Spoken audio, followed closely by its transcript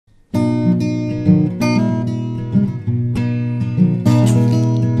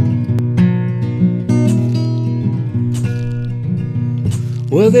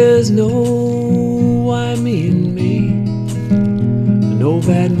Well, there's no why me and me, no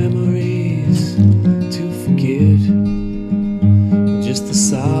bad memories to forget, just the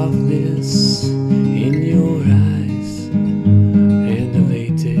softness in your eyes and a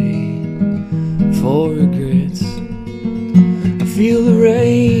late day for regrets. I feel the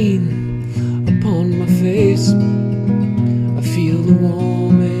rain upon my face, I feel the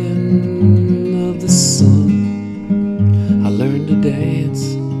warming of the sun. I learned to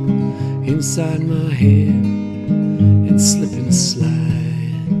dance inside my head and slip and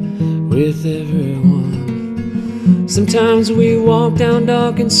slide with everyone. Sometimes we walk down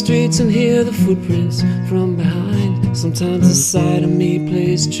darkened streets and hear the footprints from behind. Sometimes the sight of me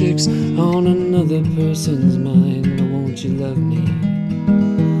plays tricks on another person's mind. But won't you love me?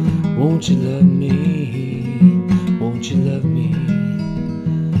 Won't you love me? Won't you love me?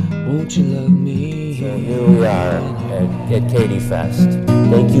 Won't you love me? So here we are at Katie Fest.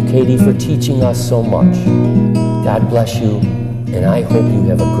 Thank you, Katie, for teaching us so much. God bless you, and I hope you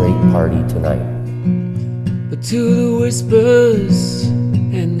have a great party tonight. But to the whispers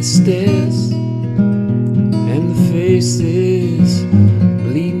and the stares and the faces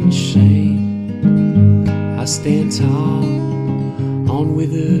bleeding shame, I stand tall on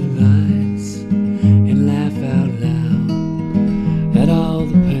withered vines and laugh out loud at all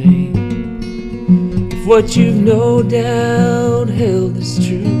the pain. If what you've no doubt held is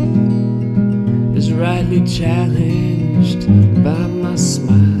true, is rightly challenged by my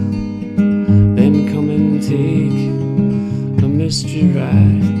smile, then come and take a mystery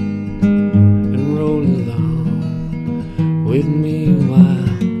ride and roll along with me a while.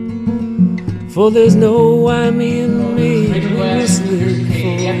 For there's no why me and me, we must live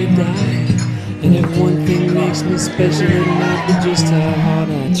before we die. And if one thing makes me special, it might be just how hard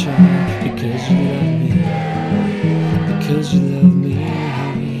I try. Because you love me, because you love me,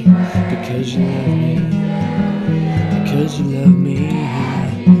 because you love me, because you love me.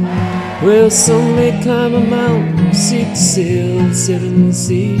 Well, some may climb a mountain, seek to sail the seven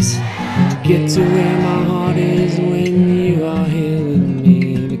seas, to get to where my heart is when you are here with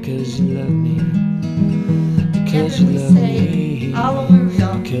me. Because you love me, because you love me,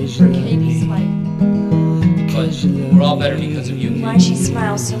 because you love me, because you love me. We're all better because of you. Why she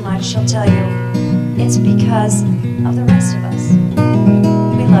smiles so much, she'll tell you it's because of the rest of us.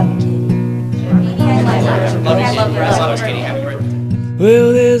 We love you, Katie. I love you. Katie. Happy birthday.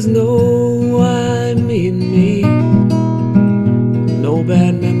 Well, there's no why me and me, no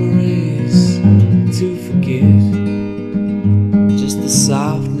bad memories to forget, just the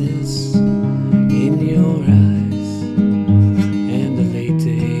softness in your eyes and a late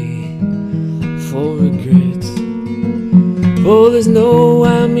day for regrets. Oh, there's no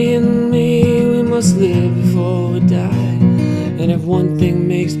why me and me, we must live before we die. And if one thing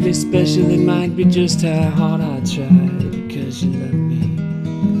makes me special, it might be just how hard I try. Because you love me,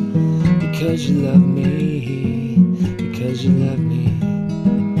 because you love me, because you love me.